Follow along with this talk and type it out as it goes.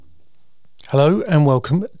Hello and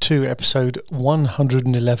welcome to episode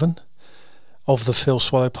 111 of the Phil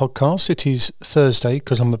Swallow podcast. It is Thursday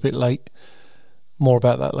because I'm a bit late. More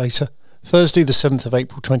about that later. Thursday the 7th of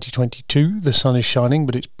April 2022. The sun is shining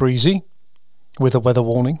but it's breezy with a weather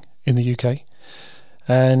warning in the UK.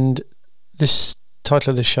 And this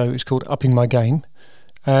title of the show is called Upping My Game.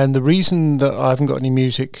 And the reason that I haven't got any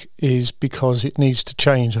music is because it needs to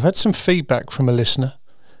change. I've had some feedback from a listener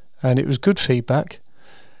and it was good feedback.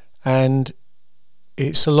 And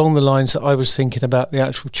it's along the lines that I was thinking about the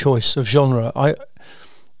actual choice of genre.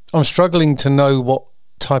 I'm struggling to know what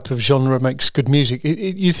type of genre makes good music.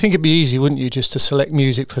 You'd think it'd be easy, wouldn't you, just to select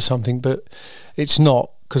music for something, but it's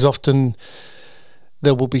not, because often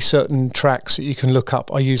there will be certain tracks that you can look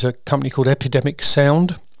up. I use a company called Epidemic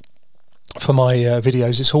Sound for my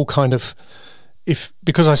videos. It's all kind of,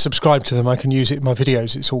 because I subscribe to them, I can use it in my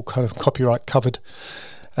videos. It's all kind of copyright covered.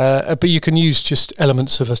 But you can use just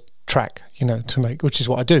elements of a track, to make, which is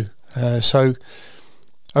what I do. So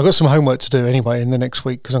I've got some homework to do anyway in the next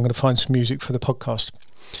week because I'm going to find some music for the podcast.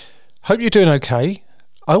 Hope you're doing okay.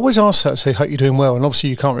 I always ask that, say, hope you're doing well. And obviously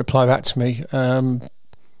you can't reply back to me. Well,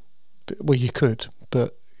 you could,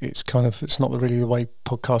 but it's not really the way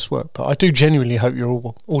podcasts work. But I do genuinely hope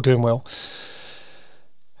you're all doing well.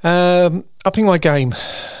 Upping my game.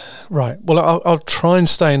 Right. Well, I'll try and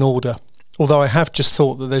stay in order. Although I have just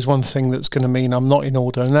thought that there's one thing that's going to mean I'm not in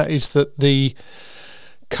order, and that is that the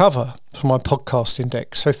cover for my podcast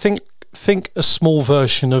index. So think a small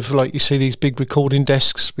version of, like, you see these big recording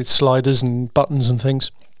desks with sliders and buttons and things,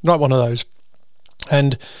 like one of those.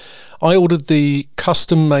 And I ordered the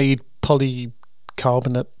custom-made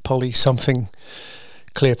polycarbonate, something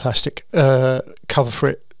clear plastic cover for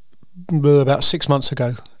it about 6 months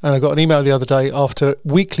ago. And I got an email the other day after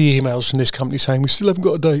weekly emails from this company saying we still haven't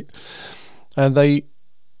got a date. And they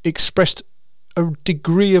expressed a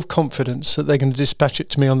degree of confidence that they're going to dispatch it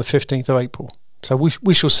to me on the 15th of April. So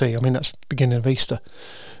we shall see. I mean, that's the beginning of Easter,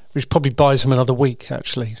 which probably buys them another week,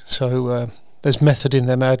 actually. So there's method in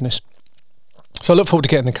their madness. So I look forward to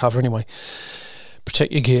getting the cover anyway.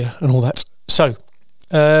 Protect your gear and all that. So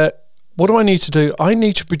what do I need to do? I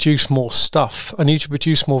need to produce more stuff. I need to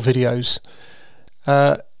produce more videos.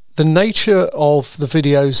 The nature of the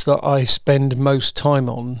videos that I spend most time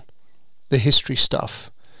on, the history stuff,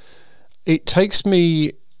 it takes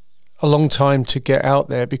me a long time to get out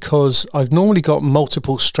there because I've normally got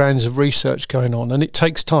multiple strands of research going on and it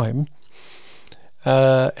takes time,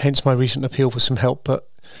 hence my recent appeal for some help, but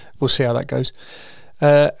we'll see how that goes.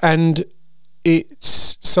 And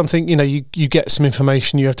it's something, you get some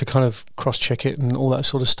information, you have to kind of cross-check it and all that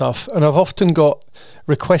sort of stuff. And I've often got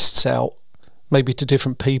requests out, maybe to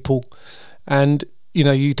different people, and,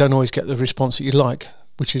 you don't always get the response that you like,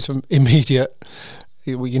 which is immediate.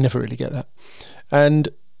 Well, you never really get that. And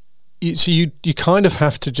so you kind of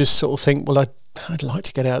have to just sort of think, well, I'd like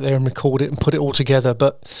to get out there and record it and put it all together.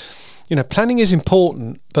 But, planning is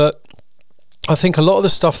important. But I think a lot of the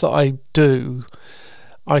stuff that I do,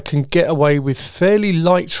 I can get away with fairly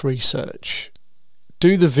light research,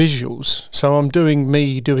 do the visuals. So I'm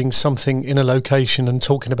doing something in a location and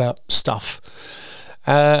talking about stuff.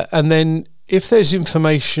 And then if there's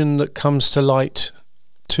information that comes to light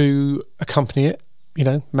to accompany it,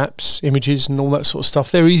 maps, images and all that sort of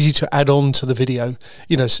stuff, they're easy to add on to the video.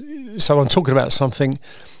 So I'm talking about something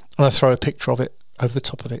and I throw a picture of it over the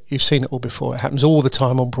top of it. You've seen it all before. It happens all the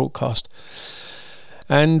time on broadcast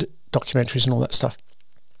and documentaries and all that stuff.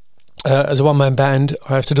 As a one-man band,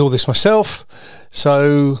 I have to do all this myself.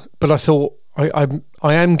 So, but I thought I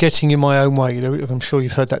am getting in my own way. I'm sure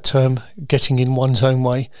you've heard that term, getting in one's own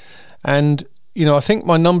way. And, I think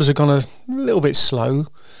my numbers are gone a little bit slow.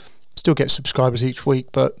 Still get subscribers each week,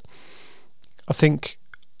 but I think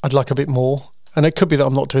I'd like a bit more. And it could be that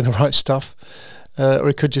I'm not doing the right stuff, or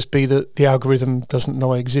it could just be that the algorithm doesn't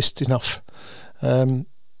know I exist enough.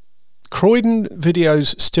 Croydon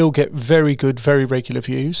videos still get very good, very regular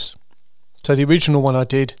views. So the original one I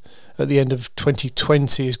did at the end of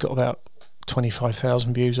 2020 has got about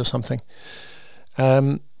 25,000 views or something.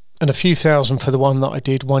 And a few thousand for the one that I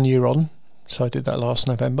did 1 year on. So I did that last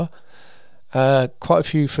November. Quite a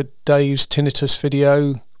few for Dave's tinnitus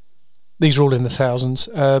video. These are all in the thousands.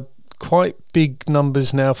 Quite big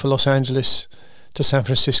numbers now for Los Angeles to San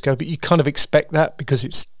Francisco, but you kind of expect that because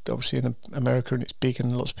it's obviously in America and it's big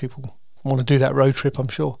and lots of people want to do that road trip, I'm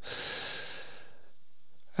sure.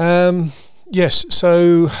 Yes,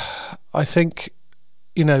 so I think,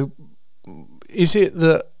 is it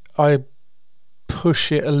that I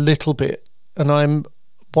push it a little bit and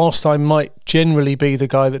whilst I might generally be the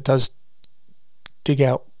guy that does dig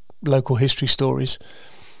out local history stories,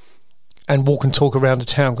 and walk and talk around the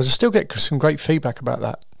town, because I still get some great feedback about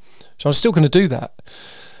that. So I'm still going to do that.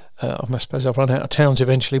 I suppose I'll run out of towns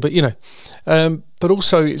eventually, but but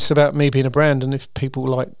also it's about me being a brand, and if people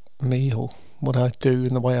like me or what I do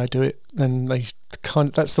and the way I do it, then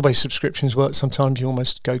that's the way subscriptions work. Sometimes you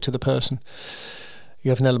almost go to the person.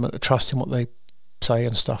 You have an element of trust in what they say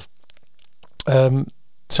and stuff.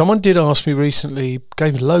 Someone did ask me recently,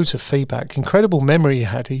 gave me loads of feedback, incredible memory he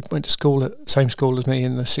had. He went to school at the same school as me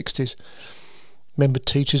in the 60s, remembered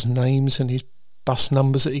teachers' names and his bus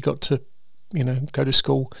numbers that he got to go to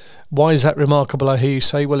school. Why is that remarkable, I hear you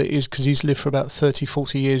say? Well, it is because he's lived for about 30,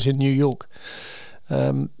 40 years in New York.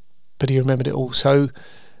 But he remembered it all. So,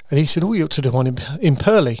 and he said, you ought to do one in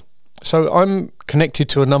Purley. So I'm connected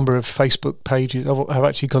to a number of Facebook pages. I've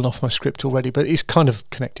actually gone off my script already, but it's kind of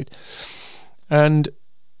connected. And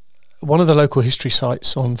one of the local history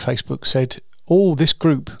sites on Facebook said, this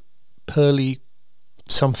group, Purley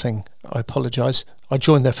something, I apologise, I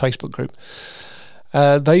joined their Facebook group.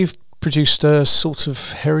 They've produced a sort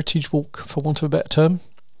of heritage walk, for want of a better term.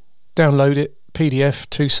 Download it, PDF,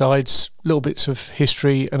 2 sides, little bits of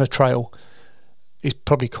history and a trail. It's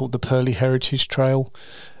probably called the Purley Heritage Trail.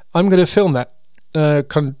 I'm going to film that,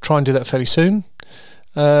 try and do that fairly soon,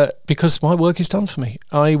 because my work is done for me.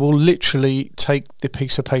 I will literally take the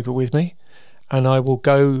piece of paper with me, and I will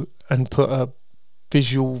go and put a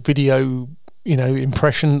video,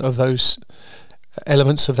 impression of those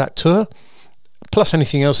elements of that tour, plus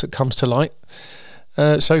anything else that comes to light.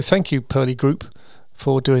 So thank you, Purley Group,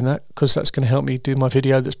 for doing that, because that's going to help me do my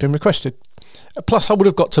video that's been requested. Plus, I would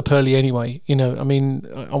have got to Purley anyway. I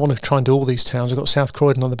want to try and do all these towns. I've got South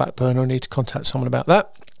Croydon on the back burner. I need to contact someone about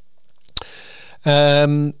that.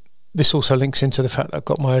 This also links into the fact that I've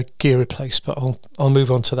got my gear replaced, but I'll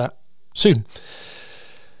move on to that soon.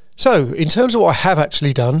 So, in terms of what I have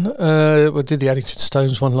actually done, I did the Addington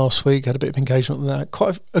Stones one last week, had a bit of engagement on that.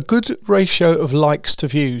 Quite a good ratio of likes to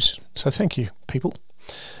views. So thank you, people.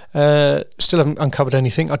 Still haven't uncovered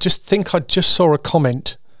anything. I just think I just saw a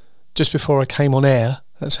comment just before I came on air.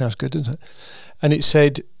 That sounds good, doesn't it? And it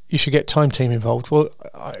said, you should get Time Team involved. Well,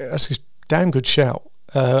 that's a damn good shout.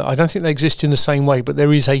 I don't think they exist in the same way, but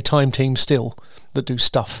there is a Time Team still that do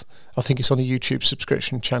stuff. I think it's on a YouTube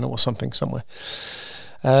subscription channel or something somewhere.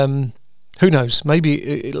 Who knows?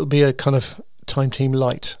 Maybe it'll be a kind of Time Team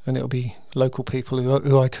light, and it'll be local people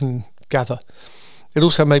who I can gather. It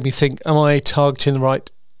also made me think, am I targeting the right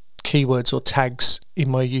keywords or tags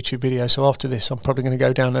in my YouTube video? So after this, I'm probably going to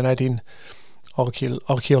go down and add in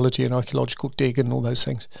archaeology and archaeological dig and all those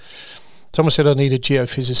things. Someone said I need a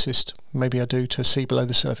geophysicist. Maybe I do, to see below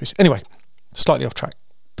the surface. Anyway, slightly off track,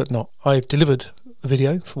 but not. I've delivered the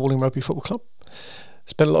video for Walling Rugby Football Club.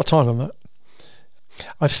 Spent a lot of time on that.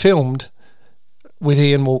 I filmed with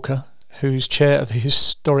Ian Walker, who's chair of the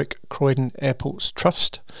historic Croydon Airports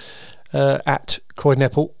Trust, at Croydon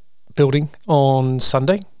Airport building on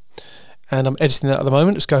Sunday, and I'm editing that at the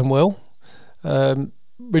moment. It's going well.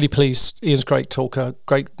 Really pleased. Ian's great talker,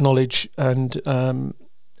 great knowledge, and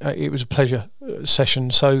it was a pleasure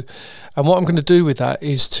session. So, and what I'm going to do with that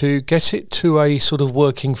is to get it to a sort of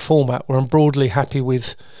working format where I'm broadly happy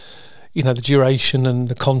with, the duration and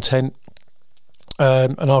the content.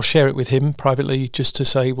 And I'll share it with him privately just to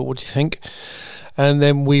say, well, what do you think? And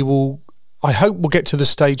then I hope we'll get to the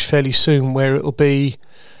stage fairly soon where it'll be,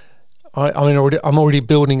 I'm already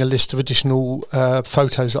building a list of additional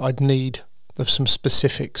photos that I'd need of some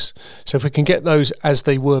specifics. So if we can get those as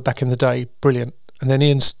they were back in the day, brilliant. And then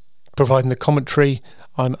Ian's providing the commentary,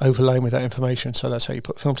 I'm overlaying with that information. So that's how you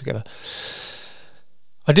put film together.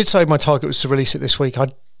 I did say my target was to release it this week.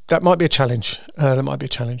 That might be a challenge.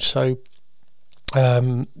 So,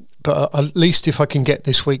 but at least if I can get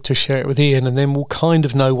this week to share it with Ian, and then we'll kind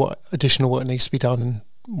of know what additional work needs to be done and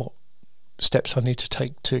what steps I need to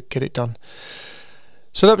take to get it done.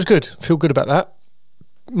 So that was good. Feel good about that.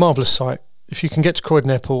 Marvellous site. If you can get to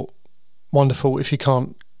Croydon Airport, wonderful. If you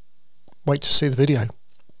can't, wait to see the video,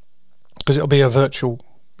 because it'll be a virtual,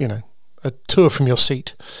 a tour from your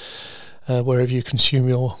seat, wherever you consume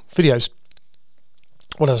your videos.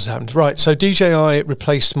 What else has happened? Right, so DJI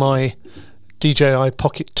replaced my DJI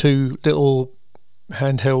Pocket 2 little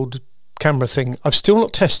handheld camera thing. I've still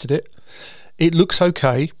not tested it. It looks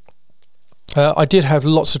okay. I did have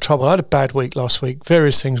lots of trouble. I had a bad week last week.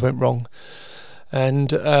 Various things went wrong.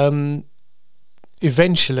 And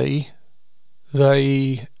eventually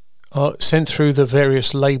they sent through the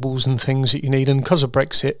various labels and things that you need. And because of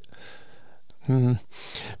Brexit, you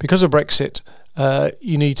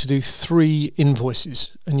need to do 3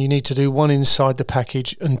 invoices, and you need to do 1 inside the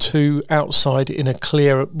package and 2 outside in a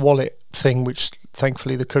clear wallet thing, which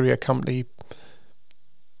thankfully the courier company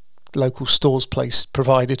local store's place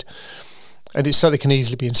provided, and it's so they can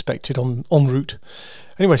easily be inspected en route.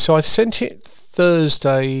 Anyway, so I sent it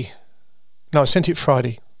I sent it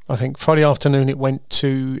Friday. I think Friday afternoon it went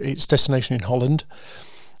to its destination in Holland,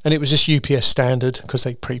 and it was just UPS standard because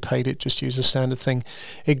they prepaid it, just use a standard thing.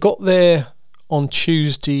 It got there on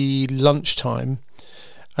Tuesday lunchtime,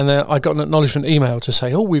 and then I got an acknowledgement email to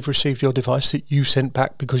say, oh, we've received your device that you sent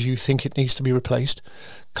back because you think it needs to be replaced,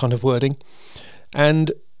 kind of wording.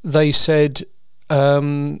 And they said, we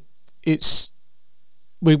can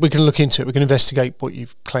look into it, we can investigate what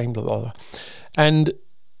you've claimed, blah, blah, blah. And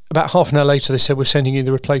about half an hour later, they said, we're sending you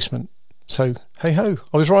the replacement. So, hey ho,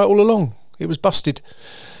 I was right all along. It was busted.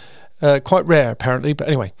 Quite rare, apparently. But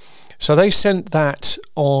anyway, so they sent that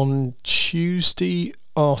on Tuesday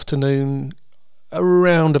afternoon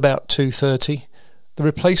around about 2:30. The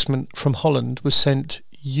replacement from Holland was sent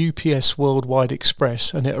UPS Worldwide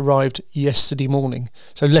Express, and it arrived yesterday morning.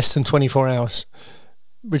 So less than 24 hours,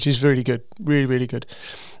 which is really good. Really, really good.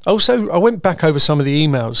 Also, I went back over some of the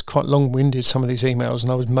emails, quite long-winded, some of these emails,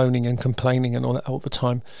 and I was moaning and complaining and all that all the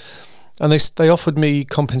time. And they offered me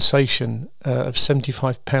compensation of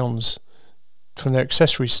 £75 from their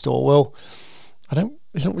accessories store. Well,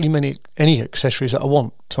 there's not really any accessories that I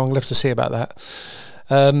want, so I'm going to have to see about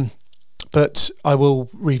that. But I will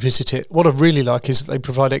revisit it. What I really like is that they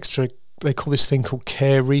provide extra, they call this thing called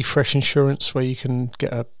Care Refresh Insurance, where you can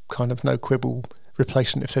get a kind of no-quibble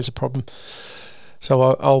replacement if there's a problem. So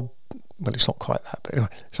well, it's not quite that, but anyway.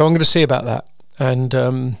 So I'm going to see about that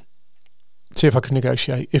and see if I can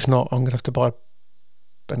negotiate. If not, I'm going to have to buy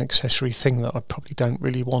an accessory thing that I probably don't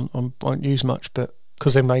really want and won't use much, but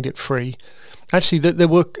because they made it free. Actually, there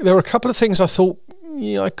were a couple of things I thought,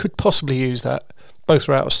 I could possibly use that. Both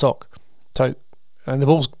are out of stock. So, and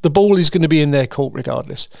the ball is going to be in their court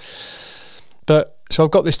regardless. But so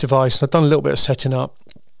I've got this device and I've done a little bit of setting up.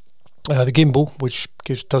 The gimbal, which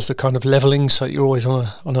does the kind of levelling, so you're always on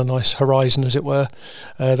a nice horizon, as it were.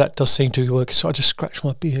 That does seem to be working. So I just scratched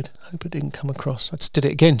my beard. Hope it didn't come across. I just did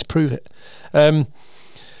it again to prove it.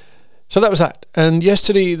 So that was that. And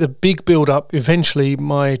yesterday, the big build-up. Eventually,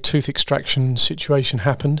 my tooth extraction situation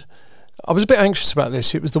happened. I was a bit anxious about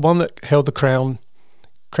this. It was the one that held the crown.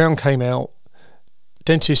 Crown came out.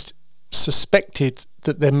 Dentist suspected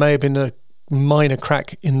that there may have been a minor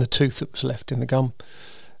crack in the tooth that was left in the gum.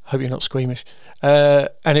 Hope you're not squeamish. And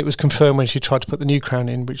it was confirmed when she tried to put the new crown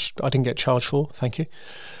in, which I didn't get charged for, thank you.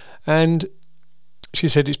 And she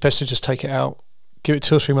said it's best to just take it out, give it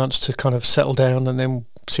 2 or 3 months to kind of settle down, and then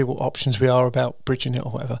see what options we are about bridging it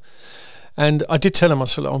or whatever. And I did tell him I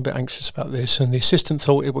was a bit anxious about this, and the assistant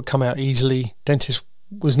thought it would come out easily. Dentist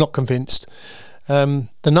was not convinced. The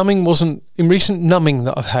numbing wasn't, in recent numbing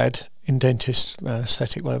that I've had in dentist,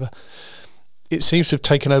 aesthetic, whatever, it seems to have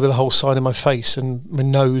taken over the whole side of my face and my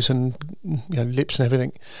nose and lips and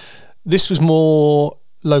everything. This was more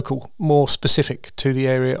local, more specific to the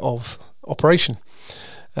area of operation.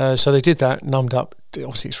 So they did that, numbed up.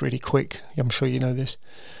 Obviously, it's really quick. I'm sure you know this.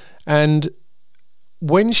 And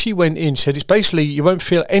when she went in, she said, it's basically, you won't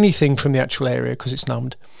feel anything from the actual area because it's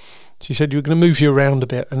numbed. She said, you're going to move you around a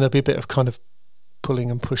bit and there'll be a bit of kind of pulling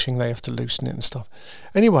and pushing. They have to loosen it and stuff.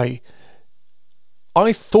 Anyway,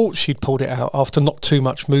 I thought she'd pulled it out after not too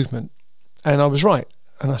much movement, and I was right.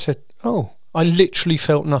 And I said, oh, I literally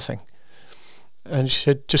felt nothing. And she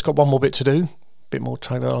said, just got one more bit to do, a bit more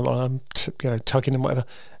tugging and whatever,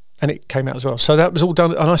 and it came out as well. So that was all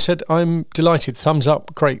done, and I said, I'm delighted, thumbs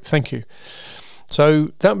up, great, thank you.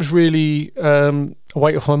 So that was really a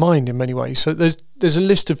weight off my mind in many ways. So there's a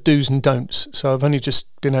list of do's and don'ts. So I've only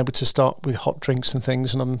just been able to start with hot drinks and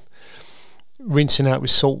things, and I'm rinsing out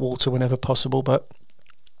with salt water whenever possible, but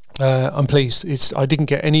I'm pleased. I didn't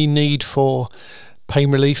get any need for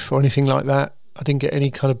pain relief or anything like that. I didn't get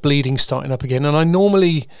any kind of bleeding starting up again. And I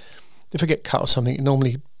normally, if I get cut or something, it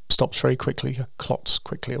normally stops very quickly, or clots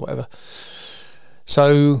quickly or whatever.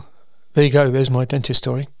 So there you go. There's my dentist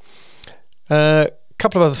story. A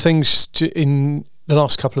couple of other things in the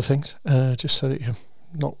last couple of things, just so that you're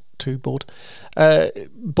not too bored.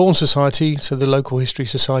 Bourne Society, so the local history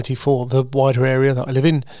society for the wider area that I live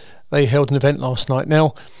in, they held an event last night.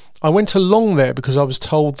 Now, I went along there because I was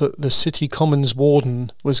told that the City Commons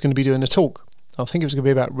warden was going to be doing a talk. I think it was going to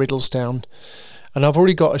be about Riddlesdown. And I've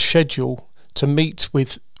already got a schedule to meet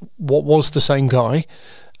with what was the same guy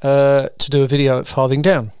to do a video at Farthing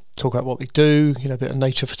Down. Talk about what they do, a bit of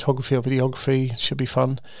nature photography or videography. Should be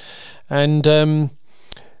fun. And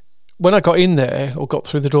when I got in there or got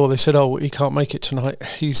through the door, they said, oh, he can't make it tonight.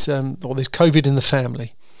 There's COVID in the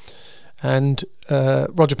family. And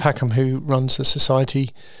Roger Packham, who runs the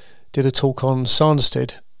society, did a talk on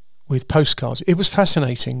Sanderstead with postcards. It was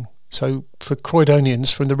fascinating So for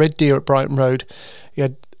Croydonians, from the Red Deer at Brighton Road, he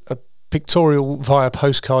had a pictorial via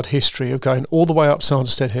postcard history of going all the way up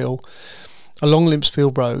Sanderstead Hill, along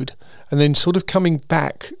Limpsfield Road, and then sort of coming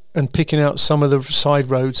back and picking out some of the side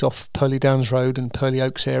roads off Purley Downs Road and Purley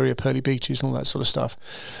Oaks area, Purley Beaches and all that sort of stuff.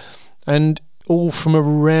 And all from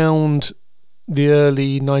around the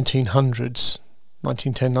early 1900s,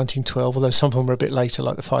 1910, 1912, although some of them were a bit later,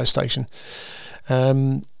 like the fire station.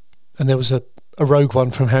 And there was a rogue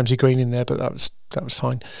one from Hamsey Green in there, but that was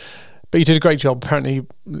fine. But he did a great job. Apparently,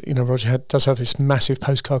 Roger does have this massive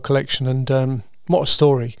postcard collection, and what a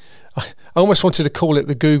story. I almost wanted to call it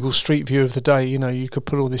the Google Street View of the day. You could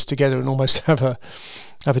put all this together and almost have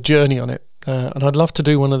a journey on it. And I'd love to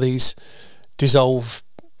do one of these dissolve,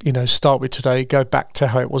 start with today, go back to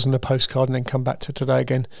how it was in the postcard, and then come back to today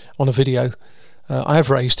again on a video. I have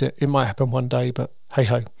raised it. It might happen one day, but hey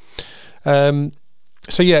ho.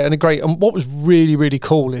 So yeah, and what was really, really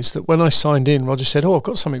cool is that when I signed in, Roger said, "Oh, I've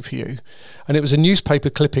got something for you," and it was a newspaper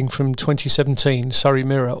clipping from 2017, Surrey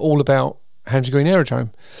Mirror, all about Hamsey Green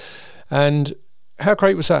Aerodrome. And how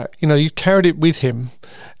great was that? You carried it with him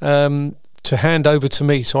to hand over to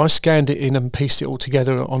me. So I scanned it in and pieced it all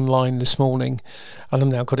together online this morning, and I've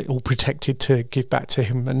now got it all protected to give back to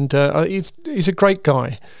him. And he's a great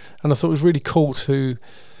guy, and I thought it was really cool to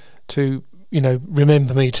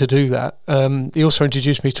remember me to do that. He also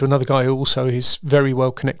introduced me to another guy who also is very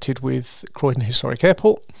well connected with Croydon Historic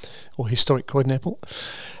Airport, or Historic Croydon Airport.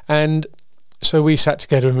 And so we sat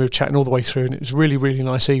together and we were chatting all the way through, and it was a really, really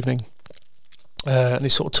nice evening. And it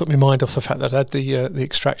sort of took my mind off the fact that I had the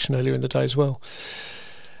extraction earlier in the day as well.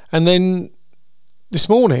 And then this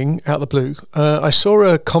morning, out of the blue, I saw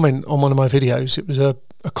a comment on one of my videos. It was a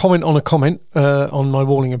comment on a comment on my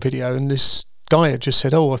Wallingham video, and this guy had just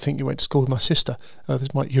said, "Oh, I think you went to school with my sister.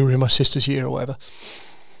 You were in my sister's year or whatever."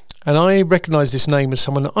 And I recognised this name as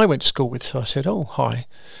someone that I went to school with, so I said, "Oh, hi."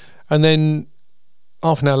 And then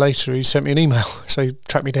half an hour later, he sent me an email. So he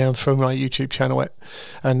tracked me down through my YouTube channel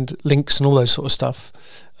and links and all those sort of stuff.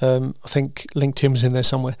 I think LinkedIn was in there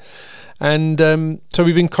somewhere. And so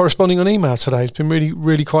we've been corresponding on email today. It's been really,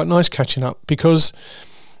 really quite nice catching up, because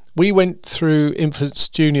we went through infants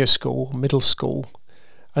junior school, middle school,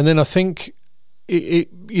 and then I think,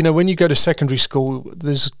 when you go to secondary school,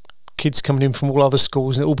 there's kids coming in from all other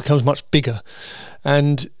schools, and it all becomes much bigger.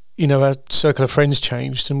 And our circle of friends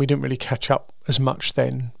changed, and we didn't really catch up as much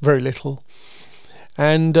then, very little.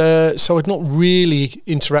 And so I'd not really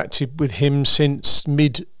interacted with him since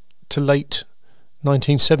mid to late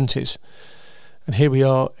 1970s. And here we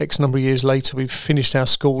are, X number of years later, we've finished our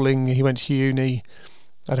schooling, he went to uni,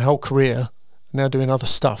 had a whole career, now doing other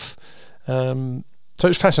stuff. So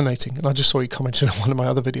it's fascinating, and I just saw he commented on one of my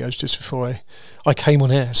other videos just before I came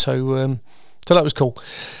on air. So that was cool.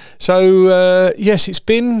 So, yes, it's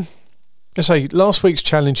been, last week's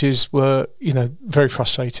challenges were, very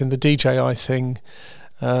frustrating. The DJI thing,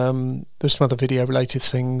 there's some other video-related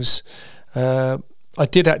things. I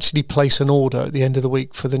did actually place an order at the end of the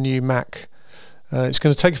week for the new Mac. It's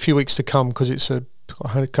going to take a few weeks to come because it's a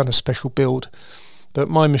kind of special build. But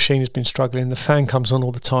my machine has been struggling. The fan comes on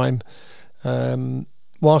all the time.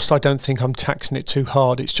 Whilst I don't think I'm taxing it too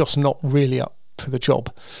hard, it's just not really up for the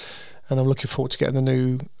job. And I'm looking forward to getting the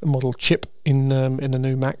new model chip in the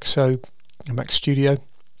new Mac, so a Mac Studio.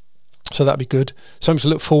 So that'd be good. Something to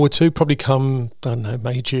look forward to. Probably come, I don't know,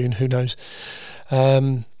 May, June, who knows.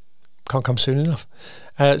 Can't come soon enough.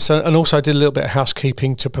 And also I did a little bit of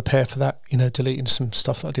housekeeping to prepare for that. Deleting some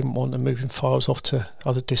stuff that I didn't want and moving files off to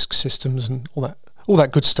other disk systems and all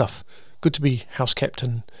that good stuff. Good to be house kept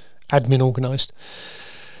and admin organised.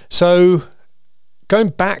 So, going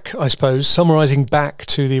back, I suppose, summarising back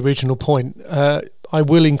to the original point, I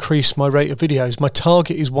will increase my rate of videos. My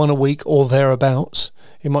target is one a week or thereabouts.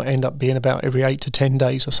 It might end up being about every 8 to 10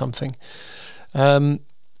 days or something. And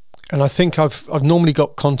I think I've normally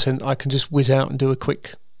got content I can just whiz out and do a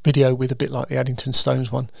quick video with, a bit like the Addington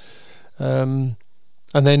Stones one. And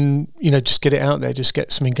then, just get it out there, just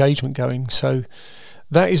get some engagement going. So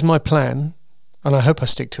that is my plan, and I hope I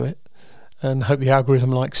stick to it, and hope the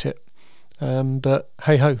algorithm likes it. But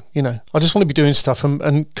hey ho, I just want to be doing stuff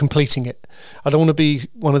and completing it. I don't want to be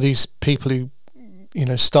one of these people who,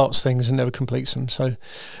 starts things and never completes them. So,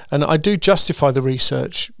 and I do justify the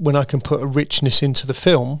research when I can put a richness into the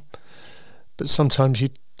film, but sometimes you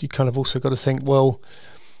kind of also got to think, well,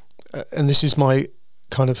 and this is my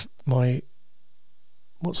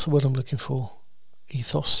what's the word I'm looking for?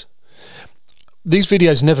 Ethos. These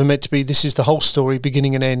videos are never meant to be, this is the whole story,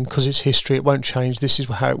 beginning and end, because it's history, it won't change, this is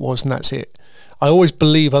how it was and that's it. I always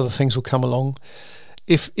believe other things will come along.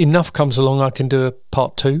 If enough comes along, I can do a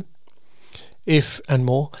part 2, and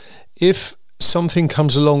more. If something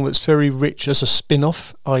comes along that's very rich as a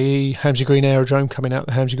spin-off, i.e. Hamsey Green Aerodrome coming out,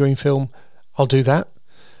 the Hamsey Green film, I'll do that.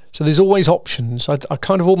 So there's always options. I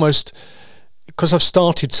kind of almost, because I've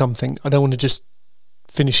started something, I don't want to just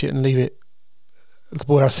finish it and leave it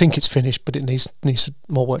where I think it's finished, but it needs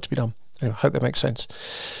more work to be done. Anyway, I hope that makes sense.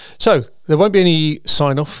 So there won't be any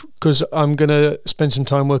sign-off because I'm going to spend some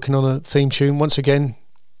time working on a theme tune. Once again,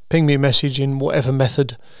 ping me a message in whatever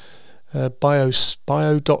method.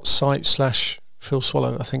 bio.site/Phil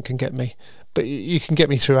Swallow, I think, can get me. But you can get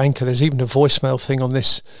me through Anchor. There's even a voicemail thing on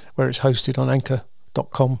this where it's hosted on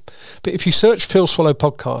Anchor.com. But if you search Phil Swallow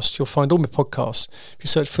Podcast, you'll find all my podcasts. If you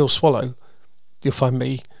search Phil Swallow, you'll find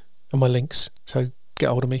me and my links. So get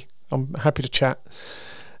hold of me. I'm happy to chat.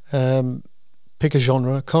 Pick a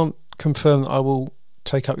genre. I can't confirm that I will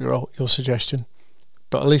take up your suggestion,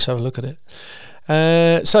 but at least have a look at it.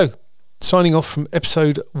 So, signing off from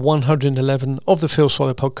episode 111 of the Phil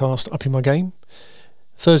Swallow Podcast, Up in My Game,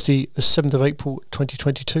 Thursday the 7th of April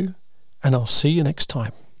 2022, and I'll see you next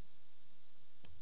time.